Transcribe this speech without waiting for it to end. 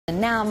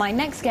Now, my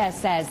next guest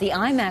says the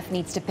IMF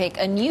needs to pick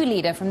a new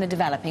leader from the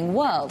developing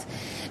world.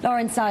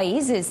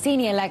 Saez is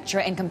Senior Lecturer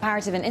in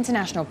Comparative and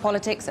International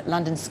Politics at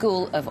London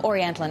School of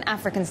Oriental and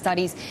African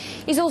Studies.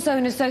 He's also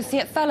an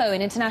Associate Fellow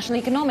in International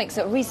Economics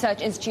at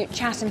Research Institute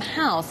Chatham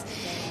House.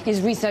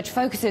 His research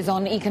focuses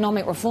on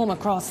economic reform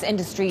across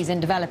industries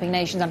in developing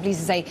nations. I'm pleased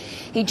to say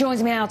he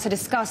joins me now to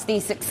discuss the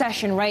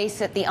succession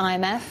race at the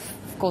IMF.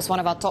 Of course,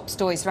 one of our top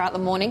stories throughout the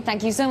morning.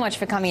 Thank you so much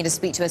for coming to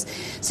speak to us.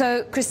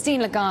 So,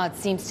 Christine Lagarde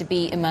seems to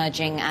be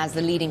emerging as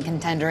the leading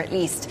contender, at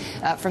least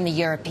from the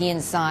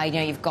European side. You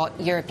know, you've got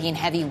European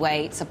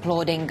heavyweights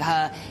applauding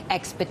her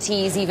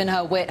expertise, even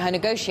her wit, her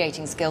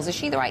negotiating skills. Is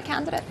she the right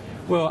candidate?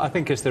 Well, I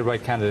think it's the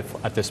right candidate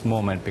at this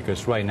moment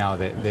because right now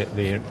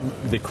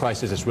the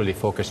crisis is really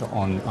focused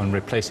on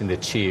replacing the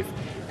chief,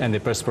 and the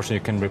best person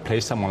you can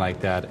replace someone like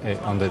that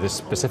under the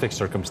specific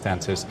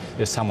circumstances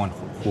is someone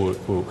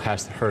who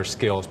has her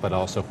skills but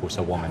also who's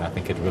a woman. I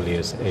think it really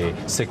is a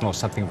signal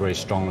something very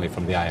strongly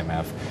from the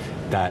IMF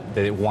that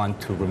they want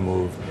to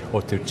remove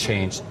or to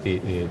change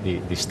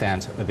the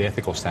stance, the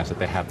ethical stance that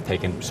they have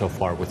taken so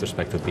far with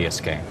respect to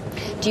DSK.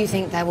 Do you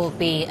think there will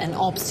be an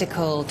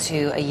obstacle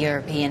to a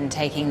European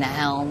taking the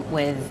helm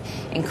with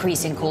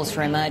increasing calls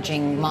for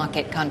emerging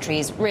market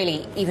countries,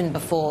 really even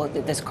before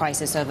this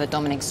crisis over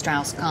Dominic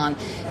Strauss-Kahn,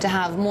 to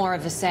have more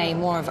of a say,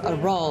 more of a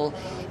role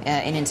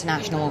in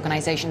international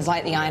organizations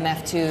like the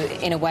IMF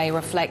to, in a way,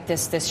 reflect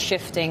this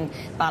shifting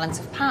balance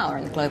of power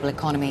in the global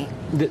economy?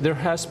 There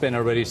has been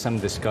already some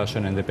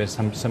discussion and there's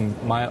been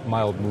some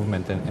mild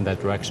movement in that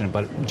direction,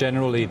 but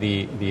generally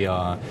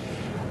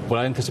what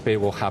I anticipate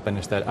will happen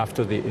is that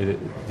after the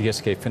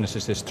DSK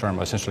finishes his term,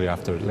 essentially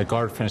after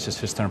Lagarde finishes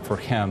his term for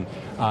him,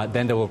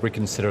 then they will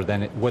reconsider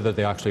then whether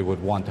they actually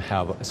would want to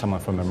have someone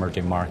from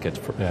emerging market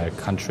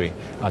country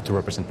to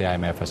represent the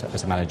IMF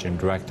as a managing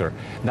director.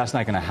 And that's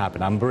not going to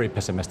happen. I'm very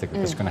pessimistic that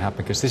it's going to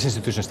happen because these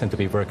institutions tend to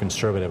be very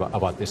conservative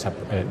about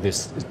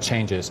these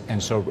changes.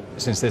 And so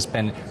since this has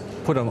been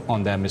put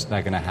on them, it's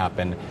not going to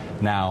happen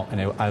now, and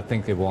I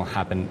think it won't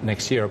happen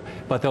next year.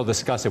 But they'll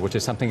discuss it, which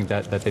is something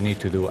that they need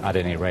to do at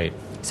any rate.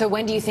 So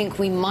when do you think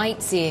we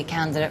might see a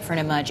candidate for an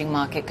emerging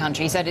market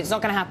country? You said it's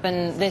not going to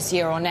happen this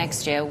year or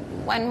next year.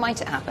 When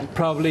might it happen?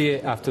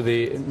 Probably after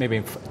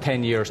maybe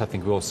 10 years, I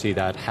think we'll see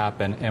that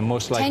happen, and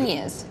most likely 10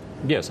 years.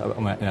 Yes,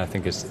 I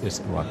think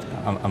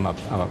I'm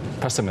a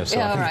pessimist, so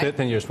yeah, I think right.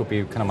 10 years will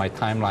be kind of my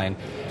timeline.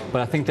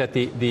 But I think that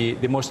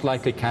the most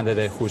likely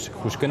candidate who's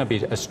going to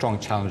be a strong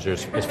challenger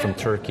is from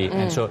Turkey,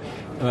 and so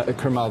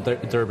Kemal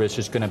Dervish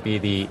is going to be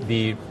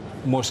the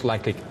most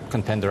likely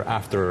contender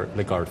after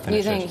Lagarde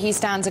finishes. You think he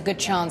stands a good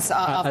chance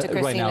after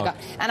Christine Lagarde?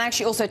 And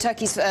actually also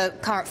Turkey's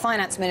current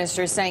finance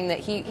minister is saying that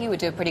he would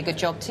do a pretty good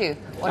job too.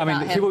 What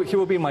about him? He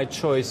will be my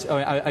choice.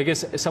 I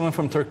guess someone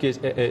from Turkey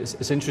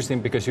is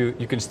interesting because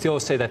you can still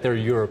say that they're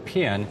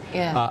European.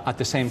 Yeah. At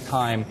the same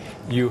time,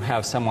 you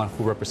have someone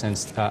who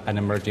represents an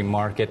emerging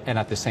market, and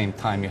at the same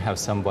time, you have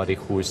somebody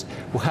who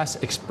has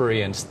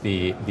experienced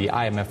the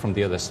IMF from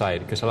the other side.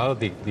 Because a lot of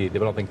the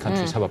developing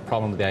countries have a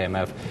problem with the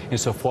IMF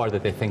insofar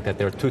that they think that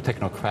they're too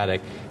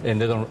technocratic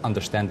and they don't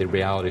understand the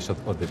realities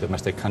of the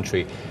domestic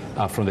country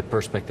from the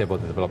perspective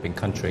of the developing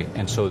country.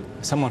 And so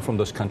someone from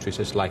those countries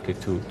is likely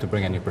to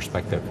bring a new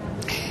perspective.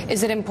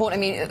 Is it important?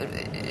 I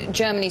mean,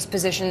 Germany's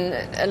position,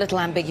 a little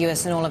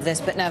ambiguous in all of this,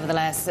 but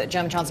nevertheless,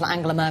 German Chancellor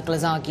Angela Merkel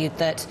has argued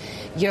that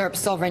Europe's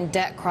sovereign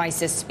debt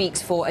crisis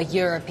speaks for a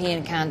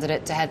European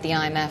candidate to head the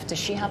IMF. Does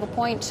she have a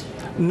point?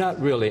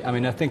 Not really. I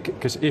mean, I think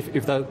because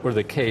if that were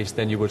the case,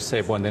 then you would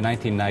say, well, in the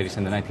 1990s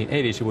and the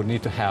 1980s, you would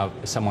need to have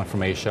someone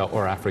from Asia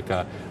or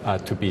Africa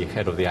to be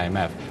head of the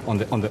IMF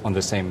on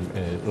the same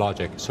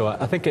logic. So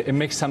I think it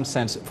makes some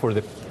sense for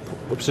the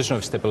position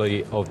of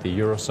stability of the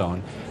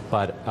Eurozone,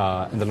 but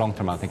in the long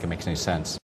term, I don't think it makes any sense.